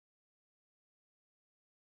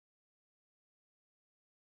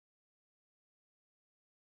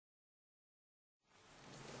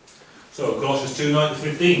So, Colossians 2, 9 to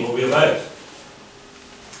 15, what are we about?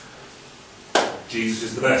 Jesus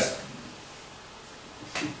is the best.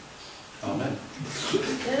 Amen.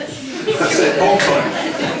 That's it, whole time.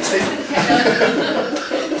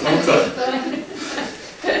 Whole time.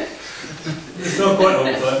 It's not quite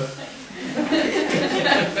home time.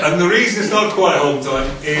 And the reason it's not quite home time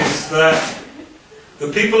is that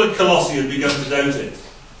the people at Colossae had begun to doubt it.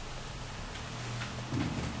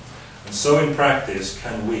 And so in practice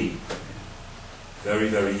can we. Very,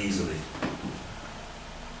 very easily.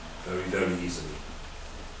 Very, very easily.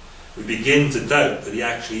 We begin to doubt that he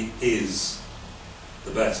actually is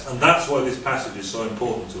the best. And that's why this passage is so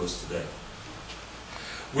important to us today.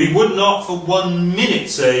 We would not for 1 minute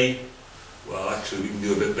say, well, actually we can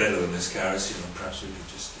do a bit better than this, Karis. Perhaps we could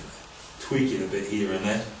just tweak it a bit here and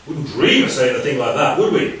there. Wouldn't dream of saying a thing like that,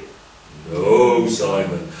 would we? No,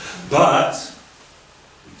 Simon. But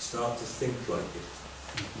we'd start to think like it.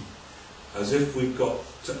 As if we've got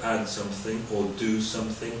to add something or do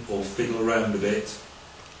something or fiddle around a bit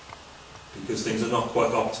because things are not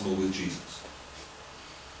quite optimal with Jesus.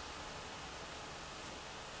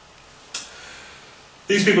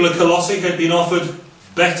 These people at Colossae had been offered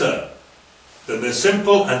better than their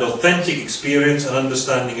simple and authentic experience and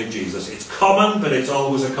understanding of Jesus. It's common, but it's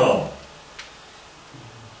always a con.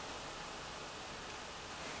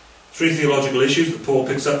 3 theological issues that Paul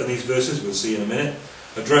picks up in these verses, we'll see in a minute,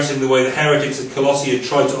 addressing the way the heretics at Colossae had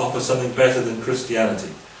tried to offer something better than Christianity.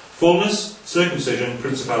 Fullness, circumcision,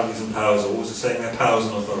 principalities and powers, or was it saying their powers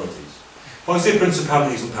and authorities? When I say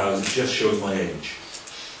principalities and powers, it just shows my age.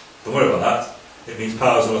 Don't worry about that. It means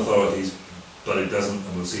powers and authorities, but it doesn't,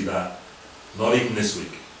 and we'll see that. Not even this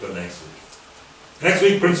week, but next week. Next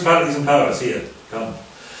week, principalities and powers, here, come.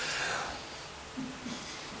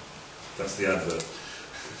 That's the advert.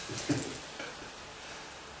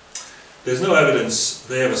 There's no evidence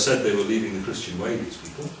they ever said they were leaving the Christian way, these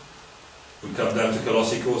people, who come down to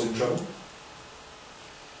Colossae causing trouble.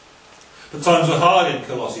 But times were hard in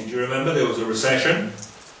Colossae. Do you remember? There was a recession,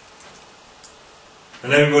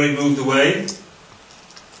 and everybody moved away,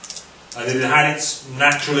 and it had its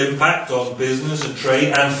natural impact on business and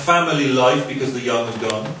trade and family life because the young had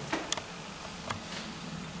gone.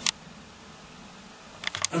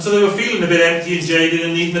 And so they were feeling a bit empty and jaded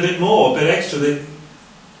and needing a bit more, a bit extra.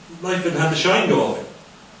 Life had had the shine go off it.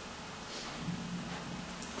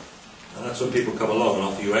 And that's when people come along and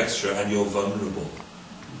offer you extra and you're vulnerable.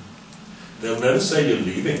 They'll never say you're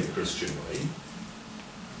leaving the Christian way.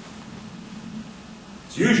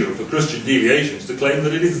 It's usual for Christian deviations to claim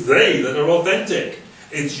that it is they that are authentic.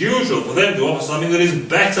 It's usual for them to offer something that is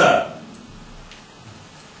better.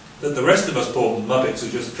 That the rest of us poor muppets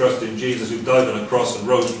who just trust in Jesus, who died on a cross and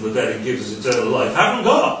rose from the dead and gives us eternal life, haven't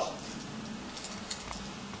got.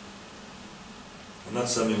 And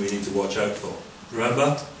that's something we need to watch out for.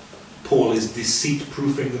 Remember, Paul is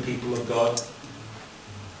deceit-proofing the people of God.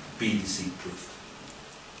 Be deceit-proof.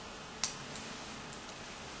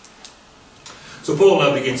 So Paul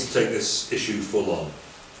now begins to take this issue full on.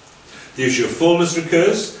 The issue of fullness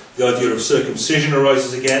recurs, the idea of circumcision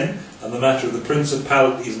arises again, and the matter of the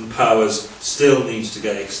principalities and powers still needs to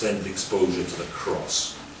get extended exposure to the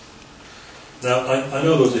cross. Now, I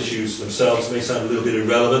know those issues themselves may sound a little bit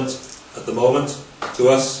irrelevant at the moment to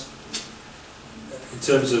us. In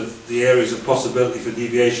terms of the areas of possibility for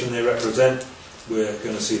deviation they represent, we're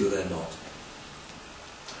going to see that they're not.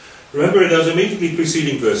 Remember, in those immediately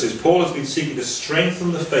preceding verses, Paul has been seeking to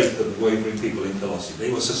strengthen the faith of the wavering people in Colossae.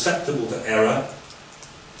 They were susceptible to error.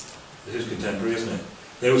 This is contemporary, isn't it?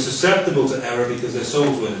 They were susceptible to error because their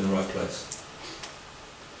souls weren't in the right place.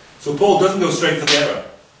 So Paul doesn't go straight for the error.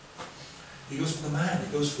 He goes for the man,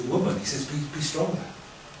 he goes for the woman. He says, be stronger.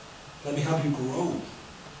 Let me help you grow.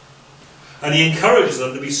 And he encourages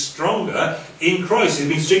them to be stronger in Christ. He's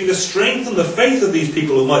been seeking to strengthen the faith of these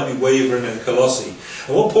people who might be wavering in Colossae.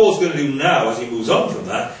 And what Paul's going to do now, as he moves on from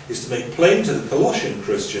that, is to make plain to the Colossian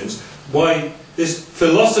Christians why this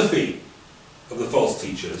philosophy of the false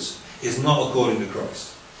teachers is not according to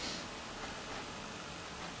Christ.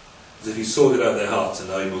 As if he sorted out their hearts and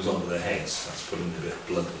now he moves on to their heads. That's putting it a bit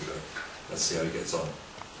bluntly, but let's see how he gets on.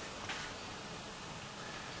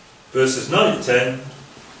 Verses 9 to 10,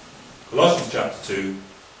 Colossians chapter 2.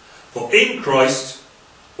 For in Christ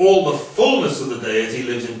all the fullness of the deity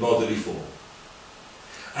lives in bodily form.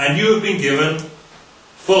 And you have been given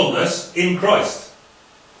fullness in Christ,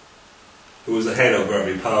 who is the head over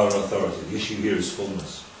every power and authority. The issue here is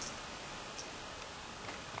fullness.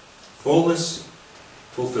 Fullness,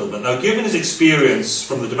 fulfillment. Now, given his experience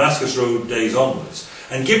from the Damascus Road days onwards,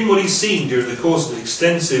 And given what he's seen during the course of an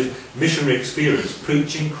extensive missionary experience,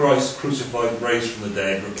 preaching Christ crucified, raised from the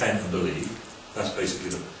dead, repent and believe, that's basically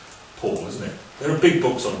the Paul, isn't it? There are big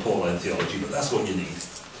books on Pauline theology, but that's what you need.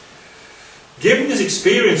 Given his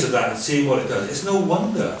experience of that and seeing what it does, it's no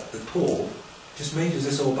wonder that Paul just majors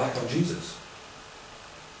this all back on Jesus.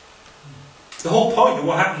 The whole point of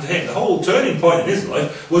what happened to him, the whole turning point in his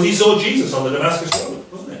life, was he saw Jesus on the Damascus road,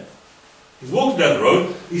 wasn't it? He's walking down the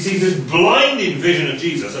road, he sees this blinding vision of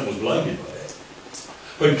Jesus and was blinded by it.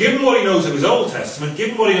 But given what he knows of his Old Testament,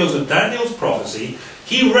 given what he knows of Daniel's prophecy,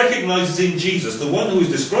 he recognises in Jesus the one who is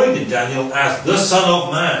described in Daniel as the Son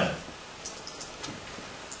of Man.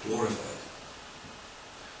 Glorified.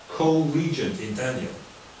 Co-regent in Daniel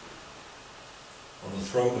on the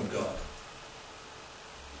throne of God.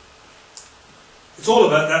 It's all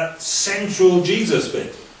about that central Jesus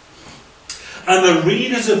bit. And the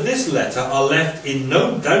readers of this letter are left in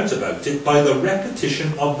no doubt about it by the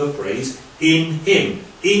repetition of the phrase, in him,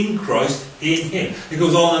 in Christ, in him. It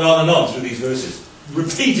goes on and on and on through these verses.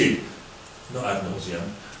 Repeated. Not ad nauseam,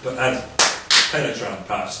 but ad penetrant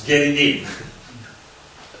perhaps. Get it in.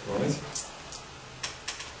 Right?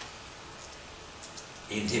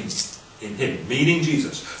 In him. In him, meaning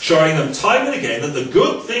Jesus, showing them time and again that the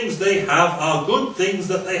good things they have are good things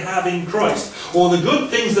that they have in Christ, or the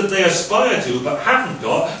good things that they aspire to but haven't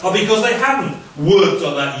got are because they haven't worked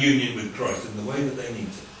on that union with Christ in the way that they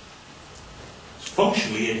need to. It's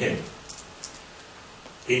functionally in him.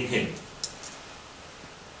 In him.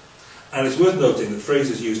 And it's worth noting that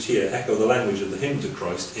phrases used here echo the language of the hymn to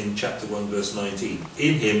Christ in chapter 1 verse 19.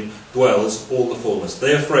 In him dwells all the fullness.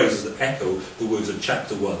 They are phrases that echo the words of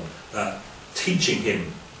chapter 1. Teaching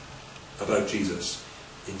him about Jesus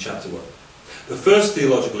in chapter 1. The first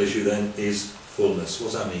theological issue then is fullness.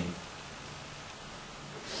 What does that mean?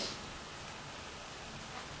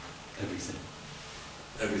 Everything.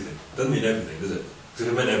 Everything. Doesn't mean everything, does it? Because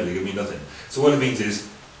if it meant everything, it would mean nothing. So what it means is,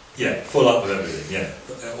 yeah, full up with everything, yeah.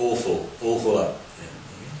 All full up.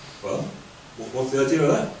 Yeah. Well, what's the idea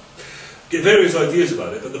of that? Get various ideas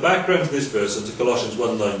about it, but the background to this verse and to Colossians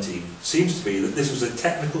 1:19 seems to be that this was a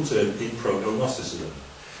technical term in proto-Gnosticism.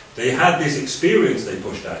 They had this experience they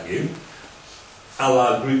pushed at you, a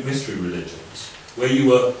la Greek mystery religions, where you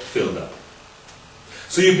were filled up.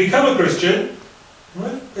 So you become a Christian,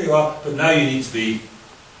 right? There you are, but now you need to be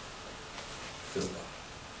filled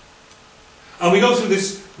up. And we go through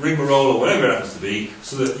this rigmarole, or whatever it happens to be,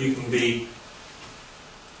 so that you can be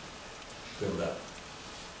filled up.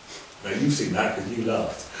 Now you've seen that because you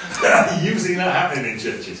laughed. You've seen that happening in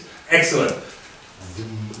churches. Excellent.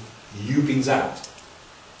 You've been zapped.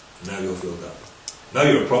 Now you're filled up. Now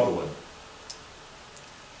you're a proper one.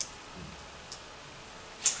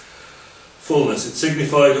 Fullness. It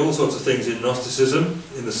signified all sorts of things in Gnosticism.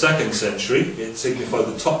 In the 2nd century, it signified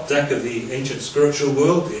the top deck of the ancient spiritual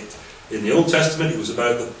world. In the Old Testament, it was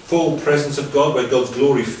about the full presence of God, where God's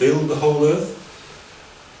glory filled the whole earth.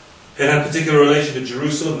 It had a particular relation to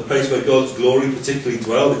Jerusalem, the place where God's glory particularly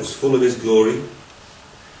dwelled. It was full of his glory.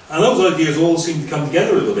 And those ideas all seem to come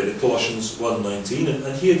together a little bit in Colossians 1:19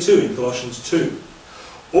 and here too in Colossians 2.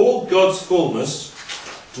 All God's fullness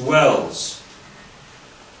dwells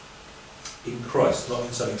in Christ, not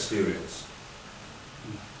in some experience.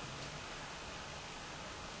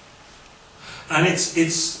 And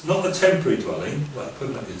it's not a temporary dwelling, like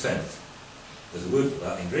putting up your tent. There's a word for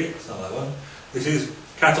that in Greek, it's not that one. This is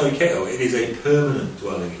katoikeo, it is a permanent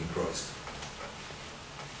dwelling in Christ.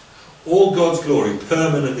 All God's glory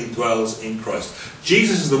permanently dwells in Christ.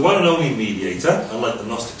 Jesus is the one and only mediator, unlike the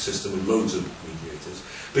Gnostic system with loads of mediators,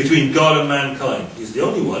 between God and mankind. He's the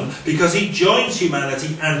only one because he joins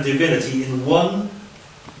humanity and divinity in one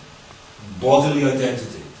bodily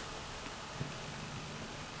identity.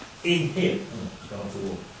 In him,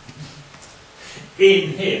 in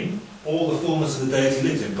him, all the fullness of the deity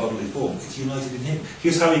lives in bodily form. It's united in him.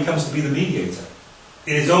 Here's how he comes to be the mediator.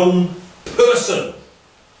 In his own person,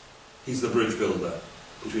 he's the bridge builder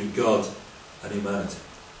between God and humanity.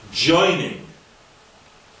 Joining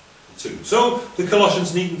the two. So the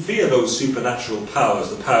Colossians needn't fear those supernatural powers.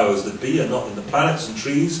 The powers that be are not in the planets and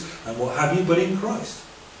trees and what have you, but in Christ.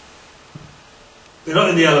 They're not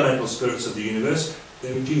in the elemental spirits of the universe.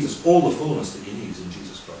 They're in Jesus. All the fullness that you need is in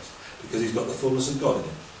Jesus Christ. Because he's got the fullness of God in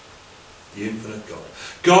him. The infinite God.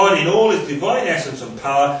 God in all his divine essence and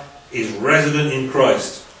power is resident in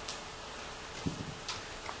Christ.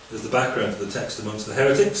 There's the background to the text amongst the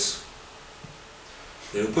heretics.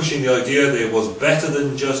 They were pushing the idea there was better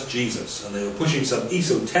than just Jesus, and they were pushing some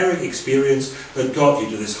esoteric experience that got you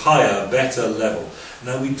to this higher, better level.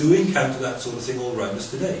 Now we do encounter that sort of thing all around us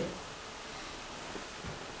today.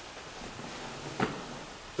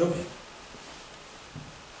 don't we?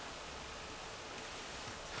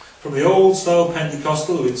 From the old-style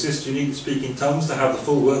Pentecostal who insist you need to speak in tongues to have the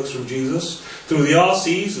full works from Jesus, through the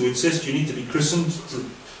RCs who insist you need to be christened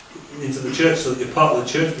into the church so that you're part of the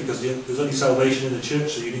church because there's only salvation in the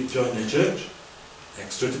church, so you need to join their church,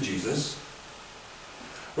 extra to Jesus,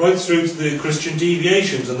 right through to the Christian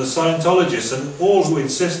deviations and the Scientologists and all who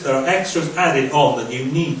insist there are extras added on that you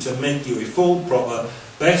need to make you a full, proper,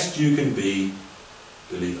 best you can be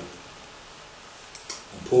believer.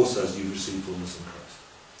 And Paul says you've received fullness in Christ.